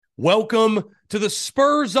Welcome to the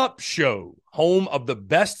Spurs Up Show, home of the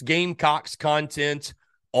best Gamecocks content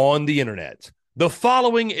on the internet. The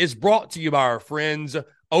following is brought to you by our friends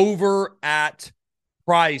over at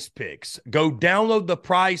Prize Picks. Go download the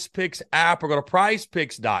Prize Picks app or go to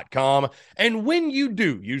prizepicks.com. And when you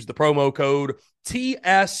do, use the promo code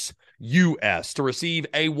TSUS to receive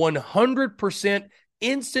a 100%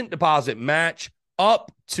 instant deposit match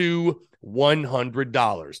up to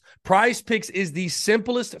 $100. Prize Picks is the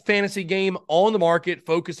simplest fantasy game on the market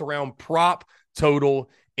focused around prop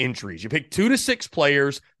total entries. You pick 2 to 6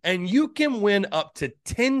 players and you can win up to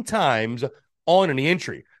 10 times on any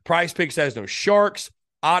entry. Prize Picks has no sharks,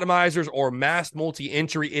 atomizers, or mass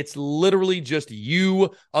multi-entry. It's literally just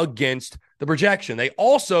you against the projection. They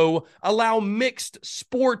also allow mixed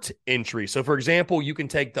sport entry. So, for example, you can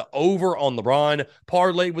take the over on LeBron,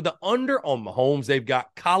 parlay with the under on Mahomes. They've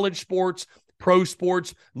got college sports, pro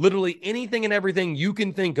sports, literally anything and everything you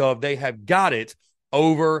can think of. They have got it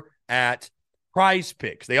over at Prize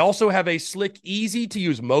Picks. They also have a slick,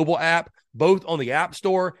 easy-to-use mobile app, both on the App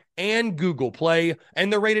Store and Google Play,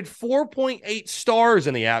 and they're rated 4.8 stars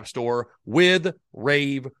in the App Store with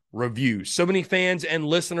rave reviews. So many fans and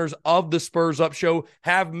listeners of the Spurs Up Show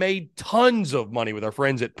have made tons of money with our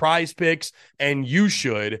friends at Prize Picks, and you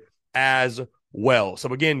should as well.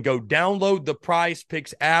 So again, go download the Prize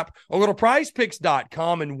Picks app or go to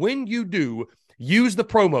prizepicks.com, and when you do, use the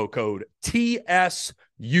promo code TSUS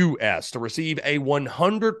to receive a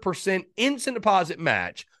 100% instant deposit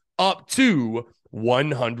match up to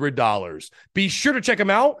 $100. Be sure to check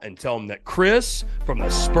them out and tell them that Chris from the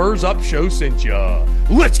Spurs Up Show sent ya.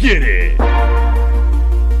 Let's get it.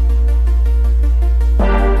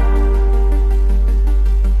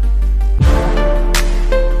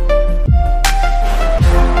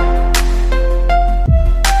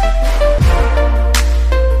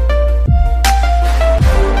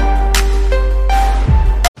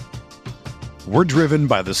 We're driven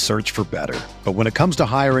by the search for better. But when it comes to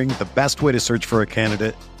hiring, the best way to search for a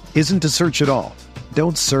candidate isn't to search at all.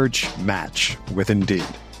 Don't search, match with Indeed.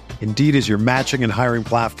 Indeed is your matching and hiring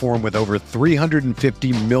platform with over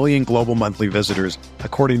 350 million global monthly visitors,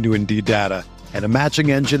 according to Indeed data, and a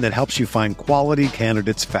matching engine that helps you find quality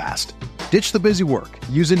candidates fast. Ditch the busy work.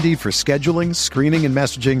 Use Indeed for scheduling, screening, and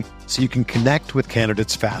messaging so you can connect with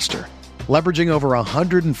candidates faster. Leveraging over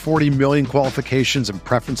 140 million qualifications and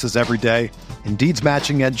preferences every day, Indeed's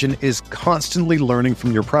matching engine is constantly learning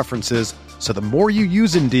from your preferences, so the more you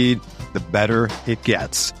use Indeed, the better it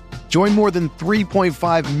gets. Join more than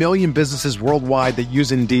 3.5 million businesses worldwide that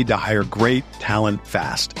use Indeed to hire great talent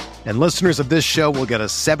fast. And listeners of this show will get a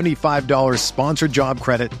 $75 sponsored job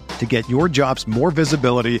credit to get your jobs more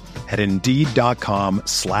visibility at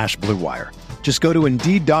Indeed.com/Blue Wire. Just go to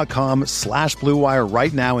Indeed.com/Blue Wire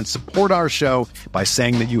right now and support our show by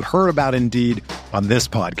saying that you heard about Indeed on this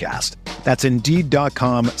podcast. That's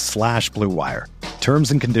Indeed.com/Blue Wire.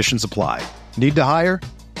 Terms and conditions apply. Need to hire?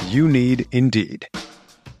 You need Indeed.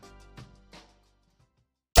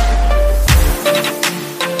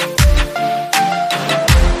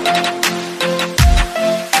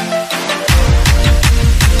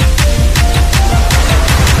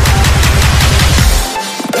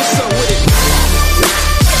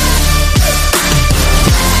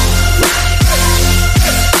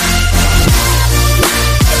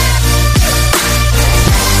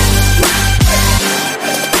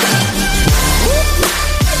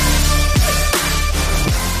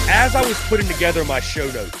 As I was putting together my show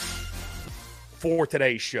notes for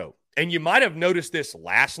today's show, and you might have noticed this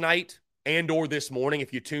last night and or this morning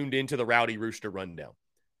if you tuned into the Rowdy Rooster Rundown.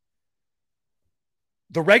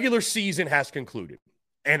 The regular season has concluded,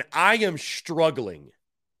 and I am struggling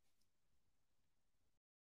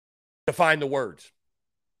to find the words.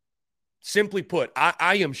 Simply put,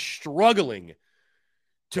 I am struggling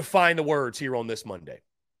to find the words here on this Monday.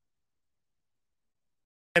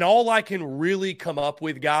 And all I can really come up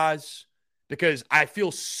with, guys, because I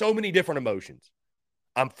feel so many different emotions.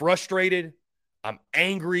 I'm frustrated. I'm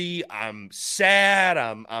angry. I'm sad.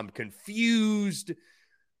 I'm confused.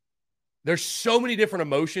 There's so many different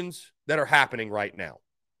emotions that are happening right now.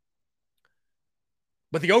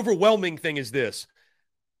 But the overwhelming thing is this.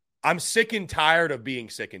 I'm sick and tired of being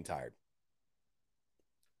sick and tired.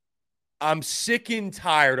 I'm sick and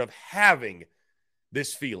tired of having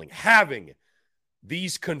this feeling, having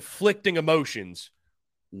these conflicting emotions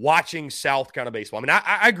watching South Carolina baseball. I mean,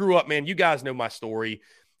 I grew up, man, you guys know my story.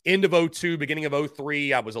 End of 2002, beginning of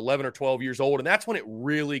 2003, I was 11 or 12 years old, and that's when it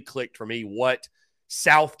really clicked for me what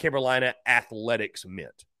South Carolina athletics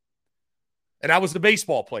meant. And I was the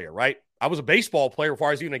baseball player, right? I was a baseball player before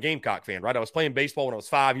I was even a Gamecock fan, right? I was playing baseball when I was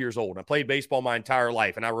 5 years old. I played baseball my entire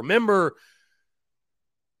life. And I remember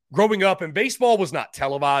growing up, and baseball was not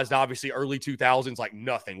televised, obviously, early 2000s, like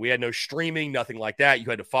nothing. We had no streaming, nothing like that.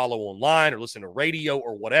 You had to follow online or listen to radio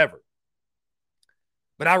or whatever.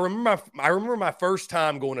 But I remember my first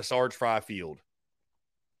time going to Sarge Fry Field,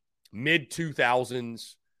 mid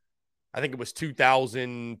 2000s. I think it was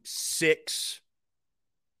 2006.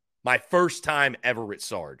 My first time ever at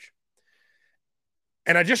Sarge.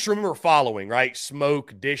 And I just remember following, right?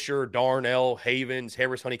 Smoke, Disher, Darnell, Havens,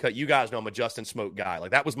 Harris, Honeycutt. You guys know I'm a Justin Smoke guy.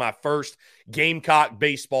 Like, that was my first Gamecock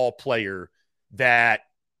baseball player that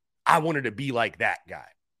I wanted to be like that guy.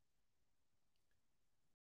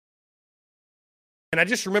 And I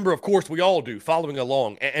just remember, of course, we all do, following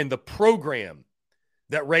along, and the program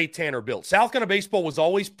that Ray Tanner built. South Carolina baseball was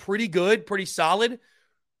always pretty good, pretty solid.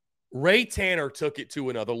 Ray Tanner took it to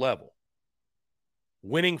another level.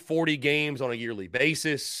 Winning 40 games on a yearly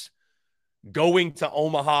basis, going to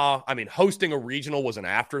Omaha. I mean, hosting a regional was an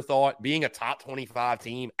afterthought. Being a top 25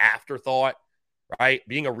 team, afterthought, right?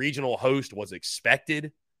 Being a regional host was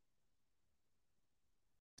expected.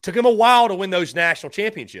 Took him a while to win those national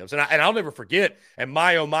championships. And I'll never forget, and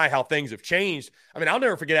my, oh my, how things have changed. I mean, I'll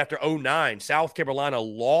never forget after 2009, South Carolina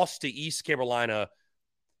lost to East Carolina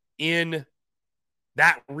in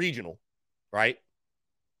that regional, right?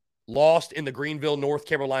 Lost in the Greenville, North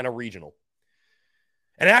Carolina regional.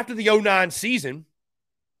 And after the 2009 season,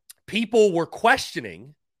 people were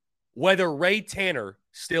questioning whether Ray Tanner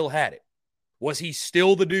still had it. Was he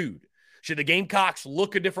still the dude? Should the Gamecocks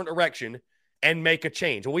look a different direction and make a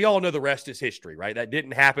change? Well, we all know the rest is history, right? That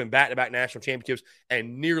didn't happen. Back-to-back national championships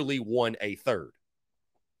and nearly won a third.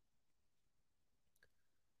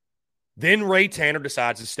 Then Ray Tanner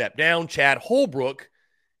decides to step down. Chad Holbrook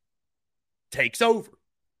takes over.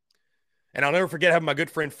 And I'll never forget having my good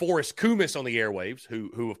friend Forrest Kumis on the airwaves,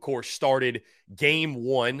 who of course started game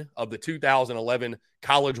one of the 2011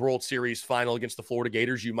 College World Series final against the Florida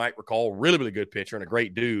Gators. You might recall, really, really good pitcher and a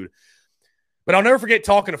great dude. But I'll never forget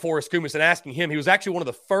talking to Forrest Kumis and asking him. He was actually one of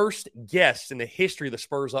the first guests in the history of the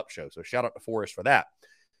Spurs Up show. So shout out to Forrest for that.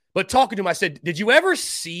 But talking to him, I said, did you ever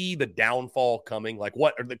see the downfall coming? Like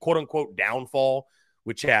what, or the quote unquote downfall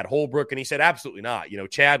with Chad Holbrook? And he said, absolutely not. You know,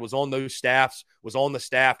 Chad was on those staffs, was on the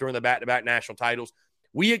staff during the back-to-back national titles.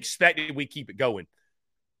 We expected we'd keep it going.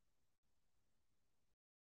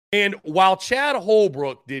 And while Chad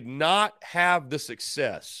Holbrook did not have the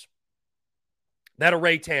success that a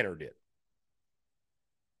Ray Tanner did,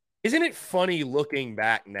 isn't it funny looking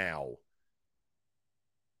back now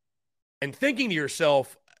and thinking to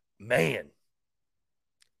yourself, man,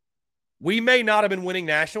 we may not have been winning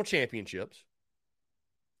national championships.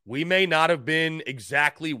 We may not have been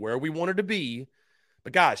exactly where we wanted to be.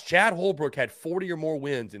 But, guys, Chad Holbrook had 40 or more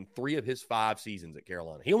wins in 3 of his 5 seasons at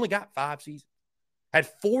Carolina. He only got 5 seasons. Had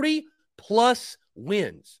 40-plus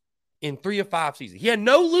wins in 3 of 5 seasons. He had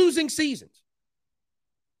no losing seasons.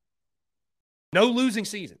 No losing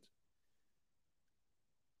seasons.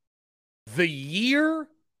 The year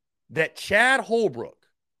that Chad Holbrook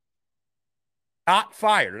got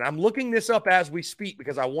fired, and I'm looking this up as we speak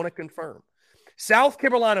because I want to confirm, South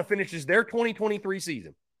Carolina finishes their 2023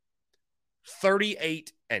 season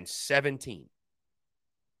 38-17.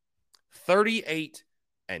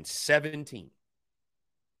 38-17.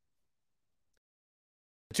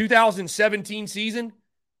 The 2017 season,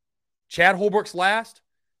 Chad Holbrook's last,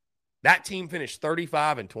 that team finished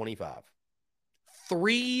 35-25.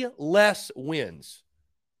 3 less wins.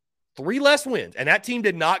 3 less wins. And that team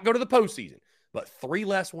did not go to the postseason, but 3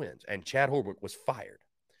 less wins. And Chad Holbrook was fired.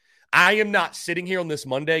 I am not sitting here on this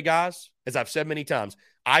Monday, guys, as I've said many times.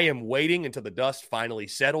 I am waiting until the dust finally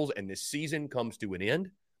settles and this season comes to an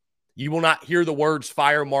end. You will not hear the words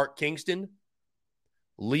fire Mark Kingston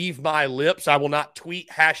leave my lips. I will not tweet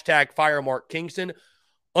hashtag fire Mark Kingston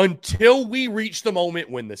until we reach the moment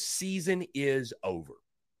when the season is over.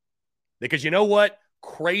 Because you know what?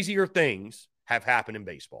 Crazier things have happened in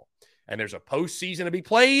baseball. And there's a postseason to be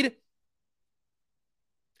played.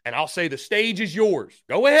 And I'll say the stage is yours.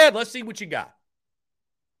 Go ahead. Let's see what you got.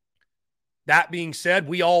 That being said,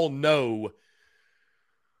 we all know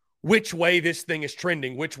which way this thing is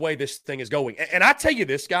trending, which way this thing is going. And I tell you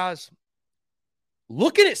this, guys,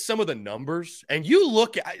 looking at some of the numbers, and you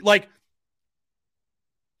look at, like,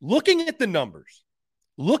 looking at the numbers,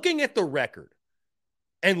 looking at the record,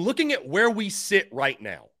 and looking at where we sit right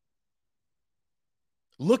now.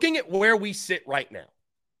 Looking at where we sit right now.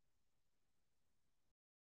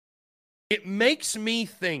 It makes me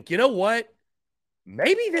think, you know what?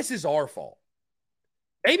 Maybe this is our fault.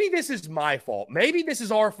 Maybe this is my fault. Maybe this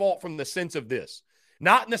is our fault from the sense of this,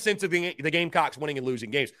 not in the sense of the Gamecocks winning and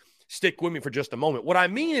losing games. Stick with me for just a moment. What I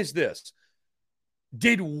mean is this.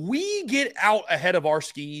 Did we get out ahead of our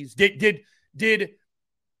skis? Did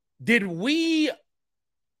we,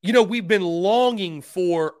 we've been longing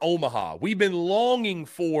for Omaha. We've been longing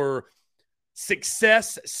for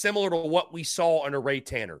success similar to what we saw under Ray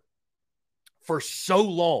Tanner for so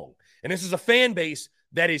long. And this is a fan base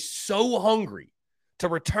that is so hungry to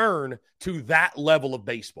return to that level of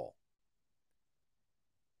baseball.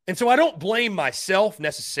 And so I don't blame myself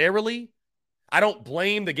necessarily. I don't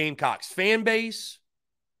blame the Gamecocks fan base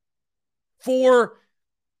for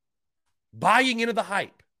buying into the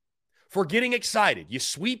hype, for getting excited. You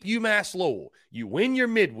sweep UMass Lowell. You win your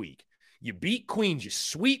midweek. You beat Queens. You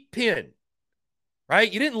sweep Penn.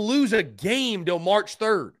 Right? You didn't lose a game till March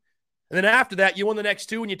 3rd. And then after that, you won the next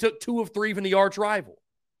two, and you took 2 of 3 from the arch rival.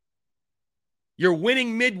 You're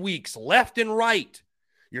winning midweeks left and right.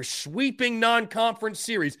 You're sweeping non-conference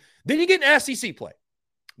series. Then you get an SEC play.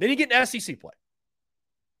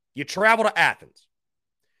 You travel to Athens.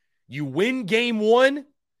 You win game 1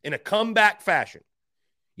 in a comeback fashion.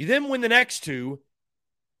 You then win the next 2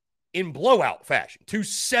 in blowout fashion. 2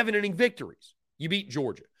 7-inning victories. You beat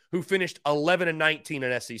Georgia, who finished 11-19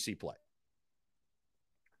 in SEC play.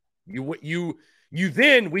 You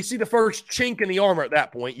then, we see the first chink in the armor at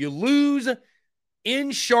that point. You lose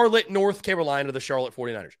in Charlotte, North Carolina to the Charlotte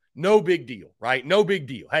 49ers. No big deal, right? No big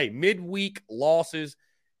deal. Hey, midweek losses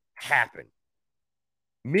happen.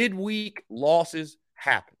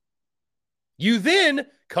 You then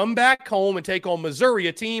come back home and take on Missouri,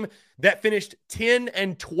 a team that finished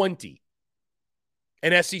 10-20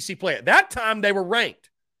 in SEC play. At that time, they were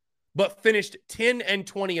ranked, but finished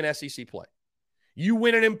 10-20 in SEC play. You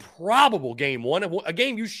win an improbable game 1, a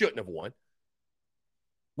game you shouldn't have won,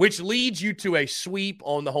 which leads you to a sweep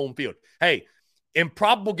on the home field. Hey,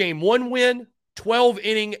 improbable game 1 win,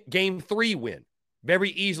 12-inning game 3 win. Very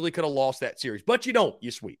easily could have lost that series, but you don't.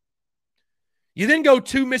 You sweep. You then go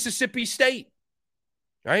to Mississippi State,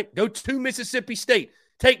 right? Go to Mississippi State.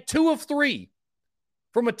 Take 2 of 3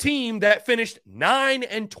 from a team that finished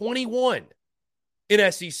 9-21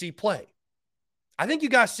 in SEC play. I think you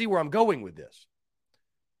guys see where I'm going with this.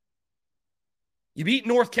 You beat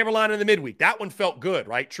North Carolina in the midweek. That one felt good,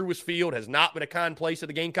 right? Truist Field has not been a kind place of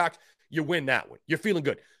the Gamecocks. You win that one. You're feeling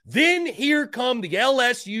good. Then here come the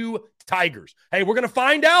LSU Tigers. Hey, we're going to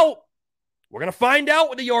find out. We're going to find out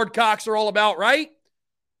what the Yardcocks are all about, right?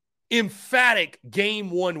 Emphatic game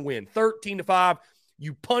 1 win, 13-5.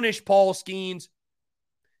 You punish Paul Skeens.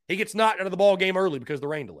 He gets knocked out of the ball game early because of the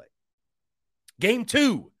rain delay. Game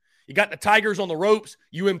 2, you got the Tigers on the ropes.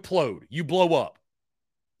 You implode. You blow up.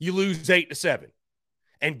 You lose 8-7.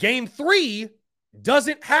 And game 3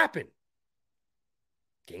 doesn't happen.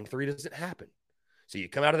 So you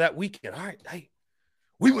come out of that weekend. All right, hey,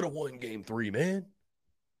 we would have won game 3, man.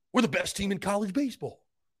 We're the best team in college baseball.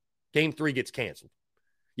 Game 3 gets canceled.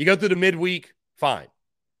 You go through the midweek, fine.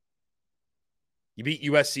 You beat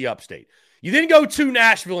USC Upstate. You then go to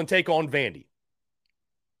Nashville and take on Vandy.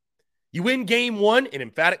 You win game 1 in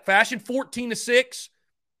emphatic fashion, 14-6.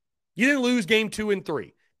 You then lose game 2 and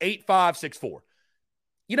 3, 8-5, 6-4.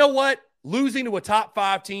 You know what? Losing to a top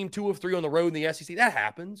 5 team, 2 of 3 on the road in the SEC, that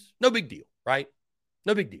happens. No big deal, right?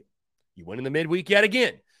 No big deal. You win in the midweek yet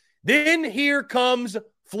again. Then here comes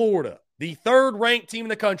Florida, the 3rd-ranked team in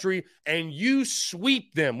the country, and you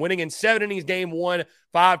sweep them, winning in 7 innings game 1,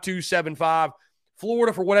 5-2, 7-5.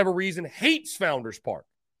 Florida, for whatever reason, hates Founders Park.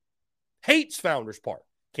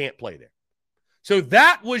 Can't play there. So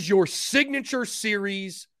that was your signature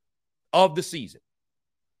series of the season.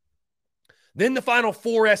 Then the final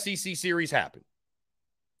 4 SEC series happen.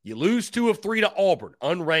 You lose 2 of 3 to Auburn,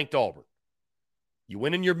 unranked Auburn. You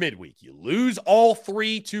win in your midweek. You lose all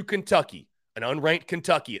 3 to Kentucky, an unranked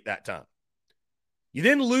Kentucky at that time. You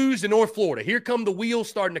then lose to North Florida. Here come the wheels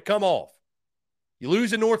starting to come off. You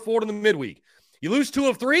lose to North Florida in the midweek. You lose 2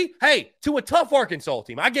 of 3, hey, to a tough Arkansas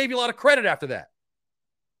team. I gave you a lot of credit after that.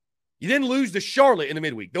 You then lose to Charlotte in the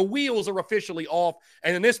midweek. The wheels are officially off,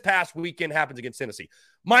 and then this past weekend happens against Tennessee.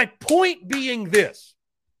 My point being this.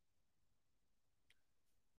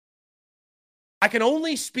 I can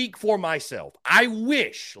only speak for myself. I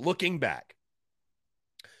wish, looking back,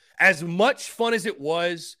 as much fun as it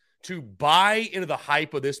was to buy into the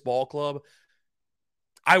hype of this ball club,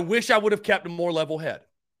 I wish I would have kept a more level head.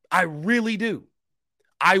 I really do.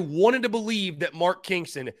 I wanted to believe that Mark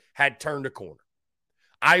Kingston had turned a corner.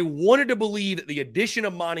 I wanted to believe that the addition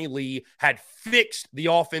of Monty Lee had fixed the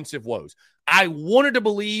offensive woes. I wanted to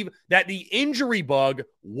believe that the injury bug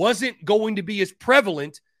wasn't going to be as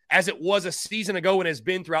prevalent as it was a season ago and has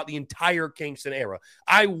been throughout the entire Kingston era.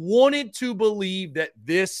 I wanted to believe that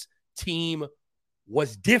this team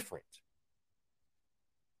was different.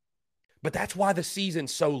 But that's why the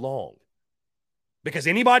season's so long. Because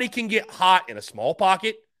anybody can get hot in a small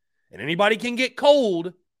pocket, and anybody can get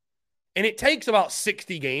cold, and it takes about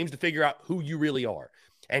 60 games to figure out who you really are.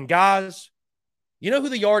 And guys, you know who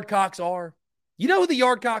the Yardcocks are? You know who the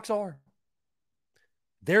Yardcocks are?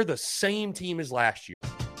 They're the same team as last year.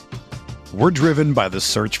 We're driven by the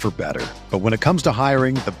search for better. But when it comes to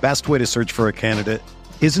hiring, the best way to search for a candidate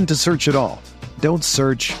isn't to search at all. Don't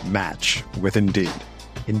search, match with Indeed.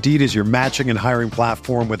 Indeed is your matching and hiring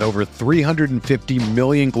platform with over 350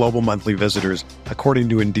 million global monthly visitors, according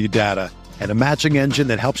to Indeed data, and a matching engine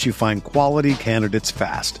that helps you find quality candidates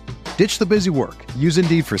fast. Ditch the busy work. Use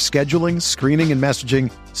Indeed for scheduling, screening, and messaging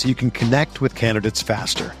so you can connect with candidates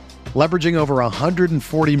faster. Leveraging over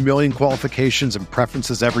 140 million qualifications and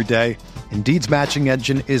preferences every day, Indeed's matching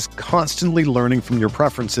engine is constantly learning from your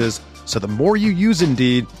preferences, so the more you use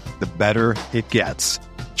Indeed, the better it gets.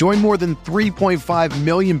 Join more than 3.5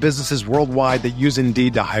 million businesses worldwide that use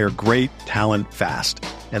Indeed to hire great talent fast.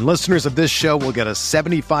 And listeners of this show will get a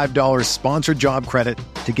 $75 sponsored job credit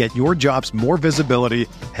to get your jobs more visibility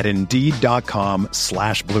at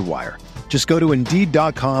Indeed.com/Blue Wire. Just go to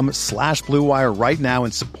Indeed.com/Blue Wire right now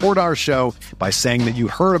and support our show by saying that you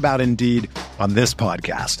heard about Indeed on this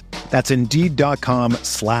podcast. That's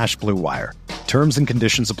Indeed.com/Blue Wire. Terms and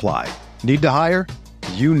conditions apply. Need to hire?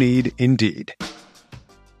 You need Indeed.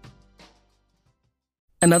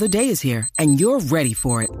 Another day is here, and you're ready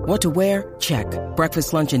for it. What to wear? Check.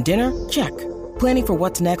 Breakfast, lunch, and dinner? Check. Planning for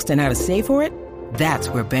what's next and how to save for it? That's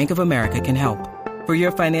where Bank of America can help. For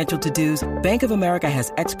your financial to-dos, Bank of America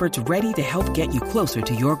has experts ready to help get you closer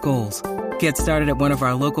to your goals. Get started at one of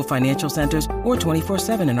our local financial centers or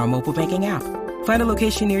 24/7 in our mobile banking app. Find a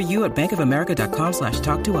location near you at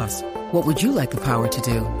bankofamerica.com/talktous. What would you like the power to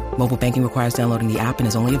do? Mobile banking requires downloading the app and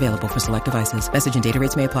is only available for select devices. Message and data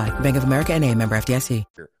rates may apply. Bank of America N.A., member FDIC.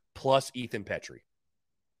 Plus Ethan Petrie.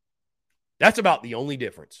 That's about the only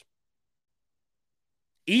difference.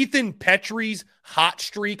 Ethan Petrie's hot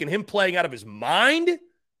streak and him playing out of his mind,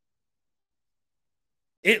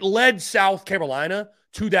 it led South Carolina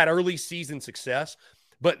to that early season success.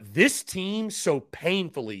 But this team so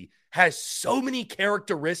painfully has so many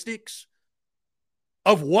characteristics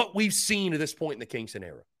of what we've seen at this point in the Kingston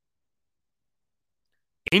era.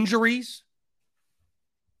 Injuries,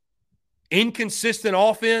 inconsistent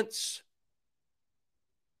offense,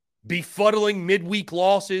 befuddling midweek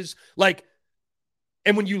losses.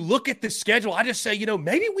 And when you look at the schedule, I just say,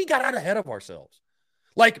 maybe we got out ahead of ourselves.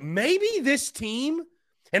 Maybe this team,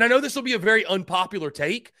 and I know this will be a very unpopular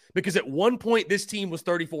take, because at one point this team was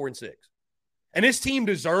 34-6. And this team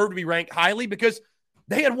deserved to be ranked highly because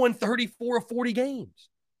they had won 34 of 40 games.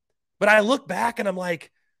 But I look back and I'm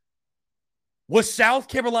like, was South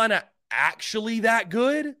Carolina actually that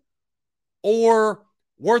good? Or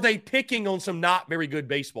were they picking on some not very good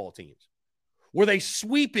baseball teams? Were they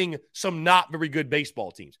sweeping some not very good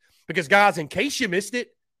baseball teams? Because, guys, in case you missed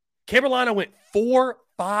it, Carolina went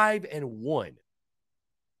 4-5-1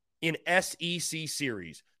 in SEC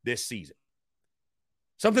series this season.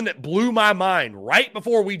 Something that blew my mind right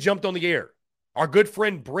before we jumped on the air. Our good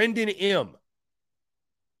friend Brendan M.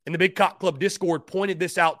 in the Big Cock Club Discord pointed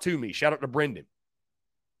this out to me. Shout out to Brendan.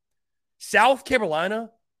 South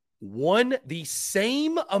Carolina won the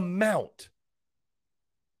same amount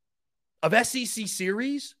of SEC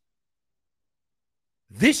series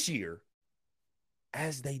this year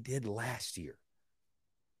as they did last year.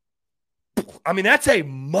 I mean, that's a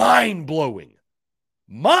mind-blowing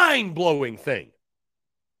thing.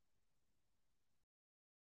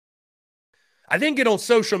 I then get on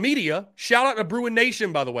social media. Shout out to Bruin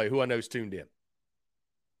Nation, by the way, who I know is tuned in.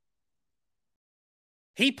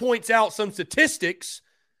 He points out some statistics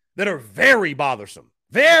that are very bothersome.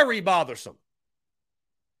 Very bothersome.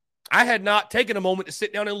 I had not taken a moment to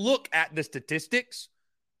sit down and look at the statistics.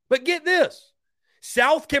 But get this.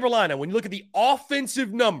 South Carolina, when you look at the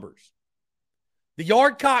offensive numbers, the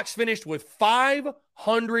Yardcocks finished with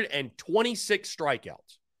 526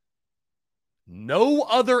 strikeouts. No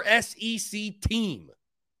other SEC team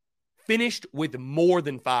finished with more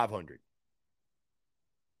than 500.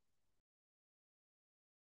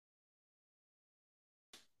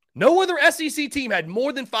 No other SEC team had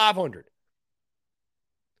more than 500.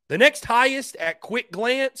 The next highest at quick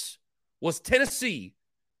glance was Tennessee,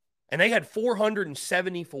 and they had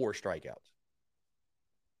 474 strikeouts.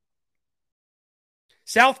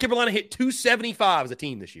 South Carolina hit 275 as a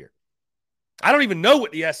team this year. I don't even know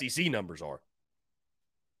what the SEC numbers are.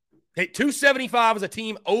 Hit 275 as a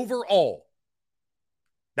team overall.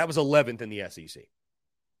 That was 11th in the SEC.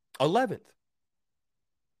 11th.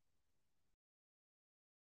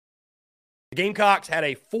 The Gamecocks had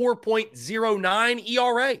a 4.09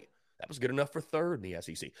 ERA. That was good enough for third in the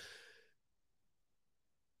SEC.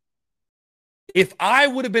 If I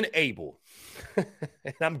would have been able,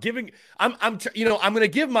 and I'm going to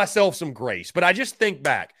give myself some grace, but I just think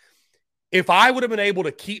back. If I would have been able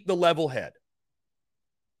to keep the level head,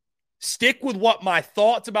 stick with what my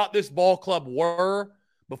thoughts about this ball club were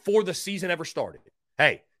before the season ever started.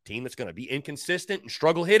 Hey, team that's going to be inconsistent and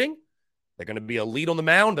struggle hitting. They're going to be elite on the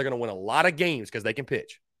mound. They're going to win a lot of games because they can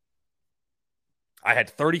pitch. I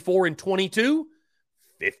had 34-22,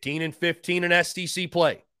 15-15 in SEC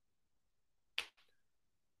play.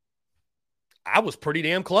 I was pretty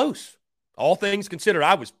damn close. All things considered,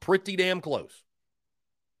 I was pretty damn close.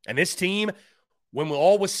 And this team, when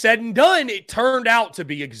all was said and done, it turned out to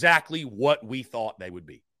be exactly what we thought they would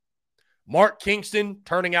be. Mark Kingston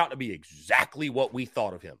turning out to be exactly what we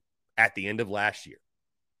thought of him at the end of last year.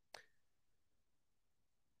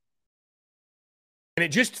 And it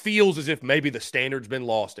just feels as if maybe the standard's been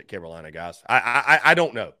lost at Carolina, guys. I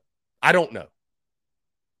don't know. I don't know.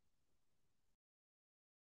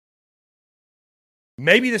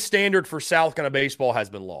 Maybe the standard for South Carolina baseball has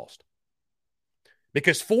been lost.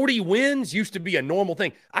 Because 40 wins used to be a normal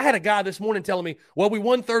thing. I had a guy this morning telling me, well, we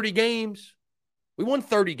won 30 games. We won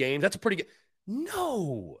 30 games. That's a pretty good.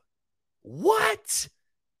 No. What?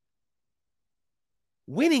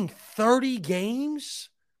 Winning 30 games?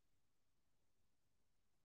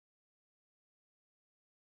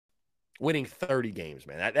 Winning 30 games,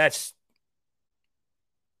 man. That's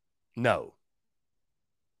no.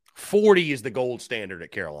 40 is the gold standard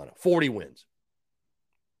at Carolina. 40 wins.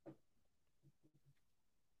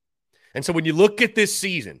 And so when you look at this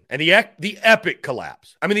season and the epic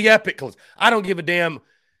collapse, I don't give a damn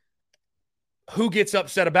who gets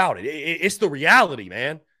upset about it. It's the reality,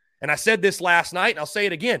 man. And I said this last night, and I'll say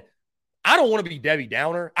it again. I don't want to be Debbie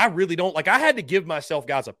Downer. I really don't. I had to give myself,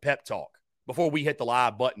 guys, a pep talk before we hit the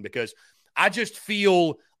live button because I just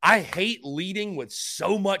feel I hate leading with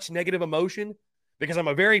so much negative emotion because I'm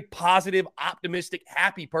a very positive, optimistic,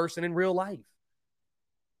 happy person in real life.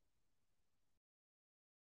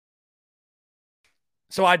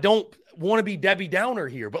 So I don't want to be Debbie Downer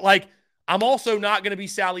here, but I'm also not going to be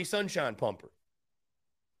Sally Sunshine Pumper.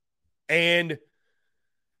 And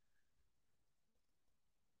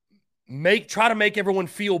try to make everyone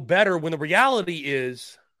feel better when the reality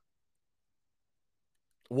is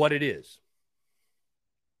what it is.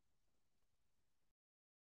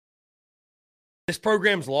 This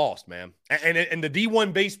program's lost, man. And the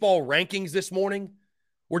D1 baseball rankings this morning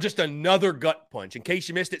were just another gut punch. In case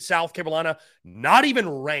you missed it, South Carolina, not even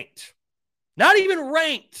ranked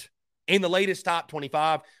in the latest top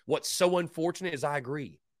 25. What's so unfortunate is I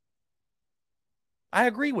agree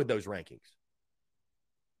with those rankings.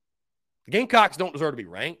 The Gamecocks don't deserve to be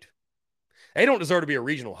ranked. They don't deserve to be a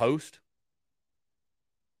regional host.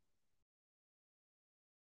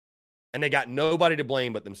 And they got nobody to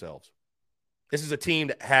blame but themselves. This is a team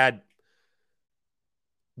that had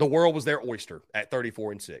the world was their oyster at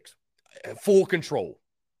 34-6. Full control.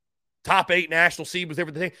 Top 8 national seed was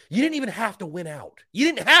everything. You didn't even have to win out.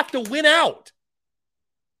 You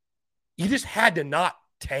just had to not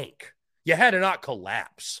tank. You had to not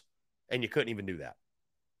collapse. And you couldn't even do that.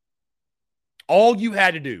 All you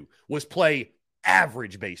had to do was play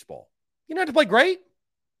average baseball. You didn't have to play great.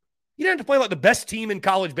 You didn't have to play like the best team in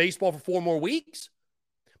college baseball for 4 more weeks.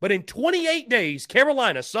 But in 28 days,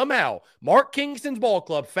 Carolina somehow, Mark Kingston's ball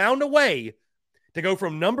club, found a way to go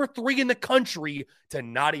from number 3 in the country to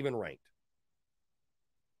not even ranked.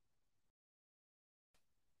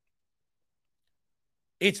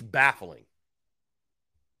 It's baffling.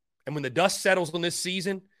 And when the dust settles on this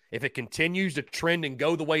season, if it continues to trend and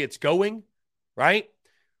go the way it's going, right,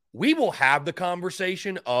 we will have the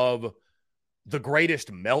conversation of the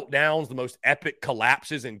greatest meltdowns, the most epic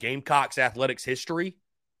collapses in Gamecocks athletics history.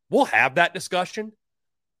 We'll have that discussion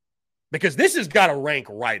because this has got to rank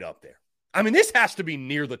right up there. I mean, this has to be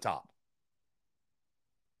near the top.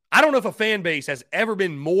 I don't know if a fan base has ever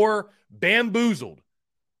been more bamboozled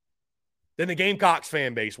than the Gamecocks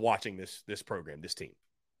fan base watching this program, this team.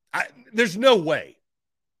 There's no way.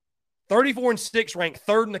 34-6 ranked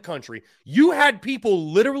 3rd in the country. You had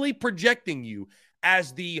people literally projecting you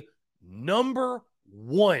as the number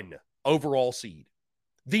 1 overall seed.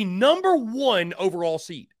 The number 1 overall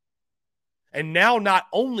seed. And now not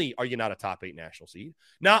only are you not a top 8 national seed,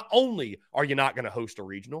 not only are you not going to host a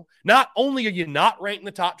regional, not only are you not ranked in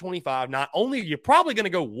the top 25, not only are you probably going to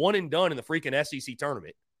go one and done in the freaking SEC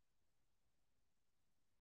tournament,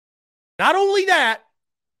 Not only that,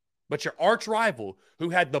 but your arch rival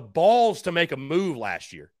who had the balls to make a move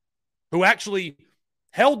last year, who actually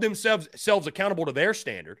held themselves accountable to their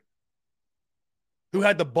standard, who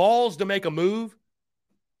had the balls to make a move.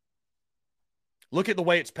 Look at the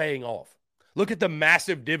way it's paying off. Look at the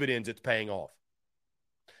massive dividends it's paying off.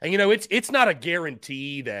 And, it's not a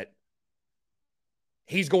guarantee that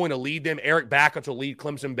he's going to lead them, Eric Backus will lead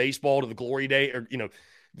Clemson baseball to the glory day, or,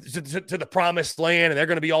 to the promised land, and they're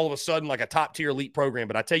going to be all of a sudden like a top-tier elite program.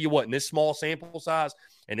 But I tell you what, in this small sample size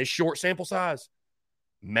and this short sample size,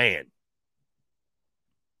 man,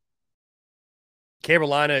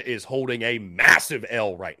 Carolina is holding a massive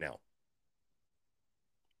L right now.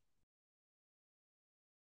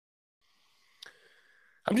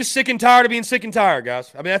 I'm just sick and tired of being sick and tired, guys.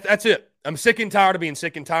 I mean, that's it. I'm sick and tired of being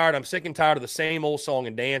sick and tired. I'm sick and tired of the same old song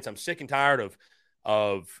and dance. I'm sick and tired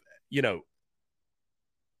of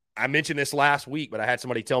I mentioned this last week, but I had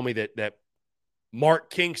somebody tell me that Mark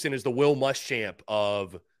Kingston is the Will Muschamp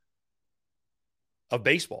of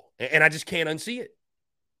baseball, and I just can't unsee it.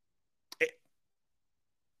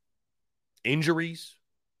 Injuries,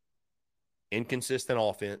 inconsistent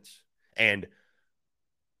offense, and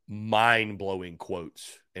mind-blowing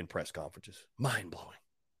quotes in press conferences. Mind-blowing.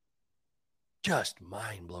 Just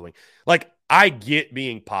mind-blowing. Like, I get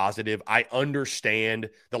being positive. I understand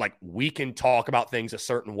that, we can talk about things a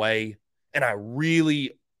certain way, and I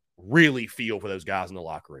really, really feel for those guys in the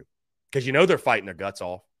locker room because, they're fighting their guts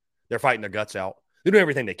off. They're fighting their guts out. They're doing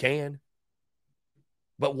everything they can.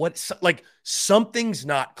 But something's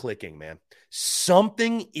not clicking, man.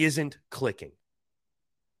 Something isn't clicking.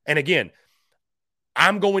 And again,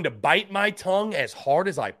 I'm going to bite my tongue as hard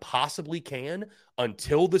as I possibly can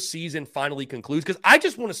until the season finally concludes because I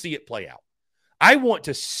just want to see it play out. I want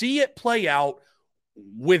to see it play out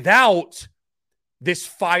without this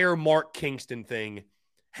fire Mark Kingston thing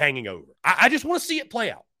hanging over. I just want to see it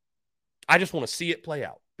play out. I just want to see it play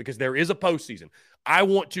out because there is a postseason. I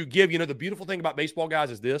want to give, the beautiful thing about baseball,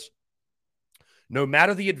 guys, is this. No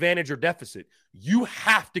matter the advantage or deficit, you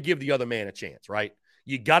have to give the other man a chance, right?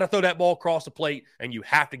 You got to throw that ball across the plate, and you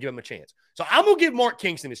have to give him a chance. So I'm going to give Mark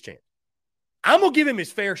Kingston his chance. I'm going to give him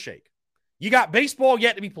his fair shake. You got baseball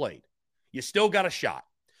yet to be played. You still got a shot.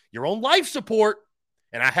 You're on life support,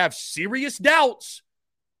 and I have serious doubts,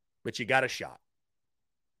 but you got a shot.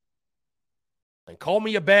 And call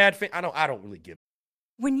me a bad fan. I don't really give.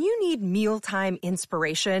 When you need mealtime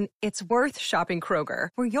inspiration, it's worth shopping Kroger,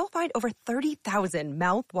 where you'll find over 30,000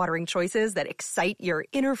 mouth-watering choices that excite your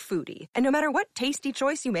inner foodie. And no matter what tasty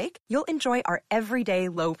choice you make, you'll enjoy our everyday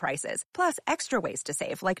low prices, plus extra ways to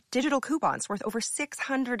save, like digital coupons worth over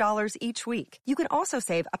 $600 each week. You can also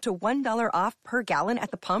save up to $1 off per gallon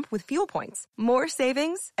at the pump with fuel points. More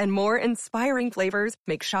savings and more inspiring flavors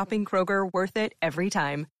make shopping Kroger worth it every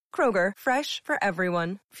time. Kroger, fresh for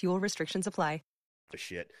everyone. Fuel restrictions apply.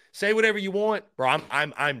 Shit. Say whatever you want, bro.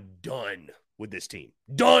 I'm done with this team.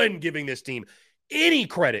 Done giving this team any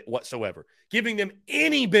credit whatsoever. Giving them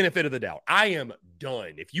any benefit of the doubt. I am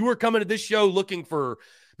done. If you were coming to this show looking for,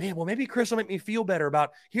 maybe Chris will make me feel better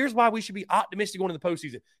about here's why we should be optimistic going into the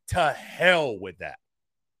postseason. To hell with that.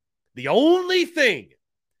 The only thing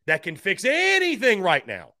that can fix anything right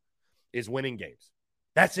now is winning games.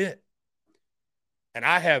 That's it. And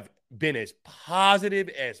I have been as positive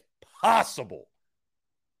as possible.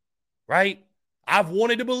 Right? I've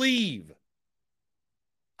wanted to believe.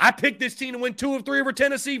 I picked this team to win 2 of 3 over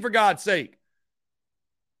Tennessee, for God's sake.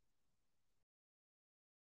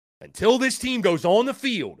 Until this team goes on the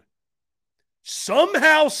field,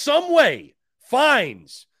 somehow, some way,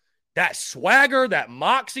 finds that swagger, that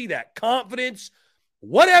moxie, that confidence,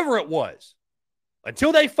 whatever it was,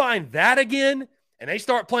 until they find that again and they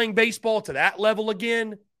start playing baseball to that level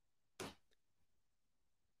again,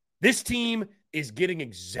 this team is getting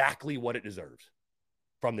exactly what it deserves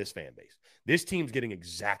from this fan base. This team's getting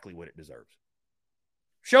exactly what it deserves.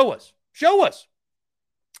 Show us. Show us.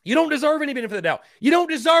 You don't deserve any benefit of the doubt. You don't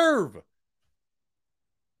deserve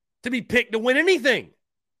to be picked to win anything.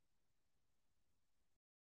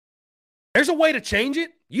 There's a way to change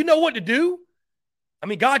it. You know what to do. I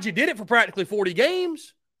mean, God, you did it for practically 40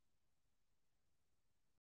 games.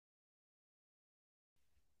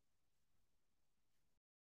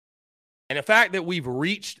 And the fact that we've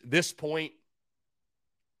reached this point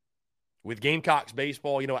with Gamecocks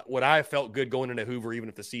baseball, would I have felt good going into Hoover even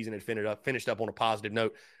if the season had finished up on a positive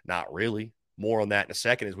note? Not really. More on that in a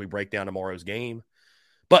second as we break down tomorrow's game.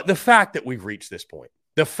 But the fact that we've reached this point,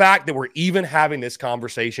 the fact that we're even having this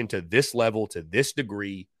conversation to this level, to this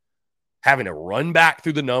degree, having to run back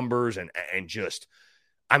through the numbers and just,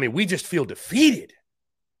 we just feel defeated.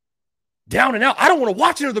 down and out. I don't want to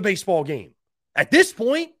watch another baseball game. At this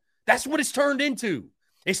point, that's what it's turned into.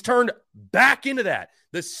 It's turned back into that.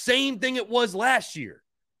 The same thing it was last year.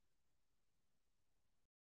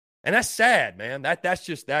 And that's sad, man.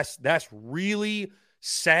 That's really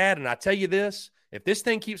sad. And I tell you this, if this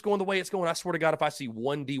thing keeps going the way it's going, I swear to God, if I see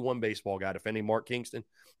one D1 baseball guy defending Mark Kingston,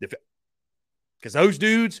 because those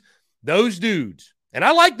dudes, and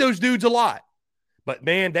I like those dudes a lot, but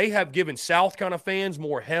man, they have given South kind of fans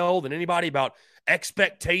more hell than anybody about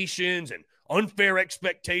expectations and unfair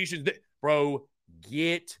expectations. Bro,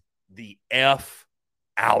 get the F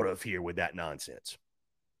out of here with that nonsense.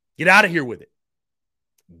 Get out of here with it.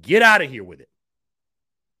 Get out of here with it.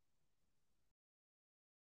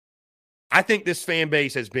 I think this fan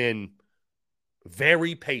base has been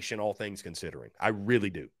very patient, all things considering. I really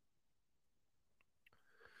do.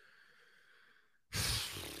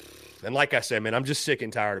 And like I said, man, I'm just sick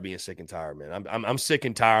and tired of being sick and tired, man. I'm sick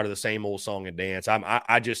and tired of the same old song and dance. I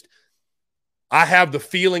have the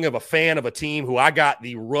feeling of a fan of a team who I got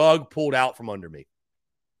the rug pulled out from under me.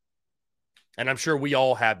 And I'm sure we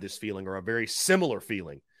all have this feeling or a very similar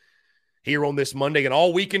feeling here on this Monday. And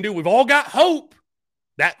all we can do, we've all got hope.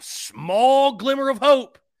 That small glimmer of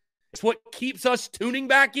hope. It's what keeps us tuning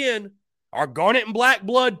back in. Our garnet and black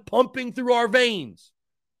blood pumping through our veins.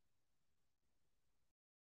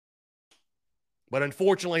 But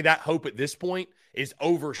unfortunately, that hope at this point is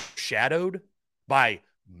overshadowed by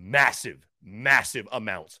massive, massive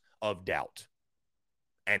amounts of doubt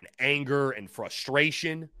and anger and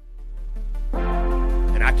frustration.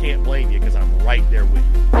 And I can't blame you because I'm right there with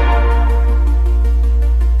you.